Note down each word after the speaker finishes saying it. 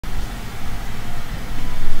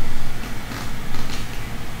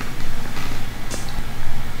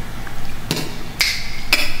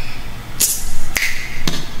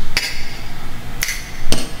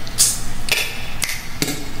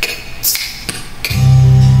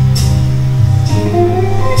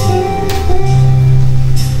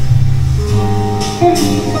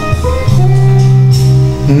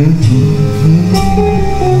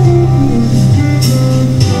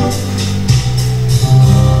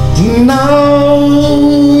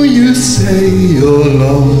Now you say you're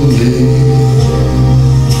lonely.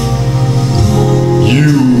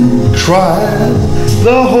 You cried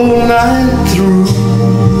the whole night through.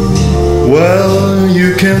 Well,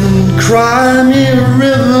 you can cry me a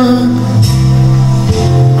river,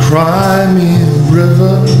 cry me a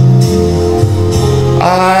river.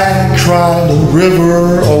 I cried a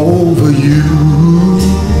river over you.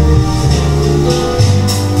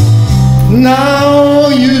 Now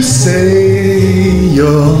you say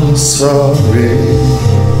you're sorry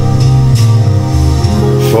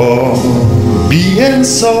for being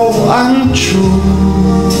so untrue.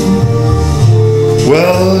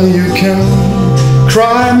 Well, you can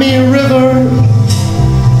cry me a river,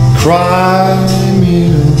 cry me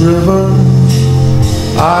a river.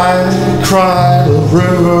 I cried a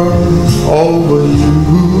river over you.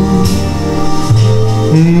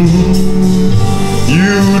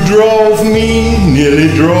 You drove me, nearly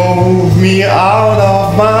drove me out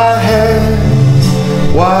of my head,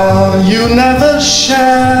 while you never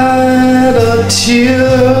shed a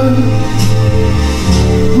tear.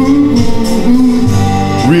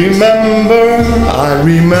 Remember, I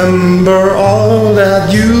remember all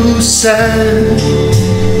that you said.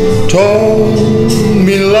 Told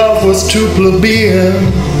me love was too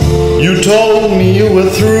plebeian. You told me you were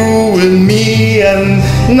through with me, and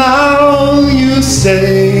now you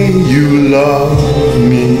say you love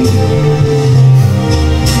me.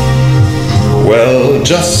 Well,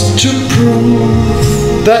 just to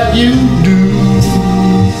prove that you do,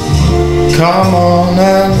 come on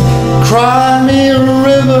and cry me a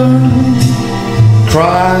river,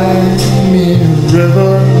 cry me a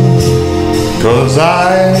river, 'cause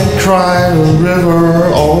I cried a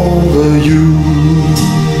river over you.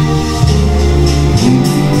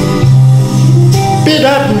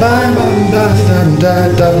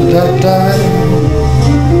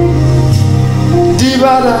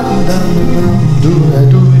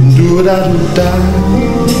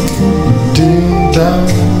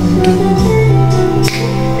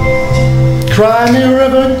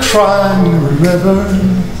 Cry me a river,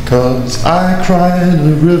 'cause I cried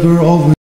a river over you.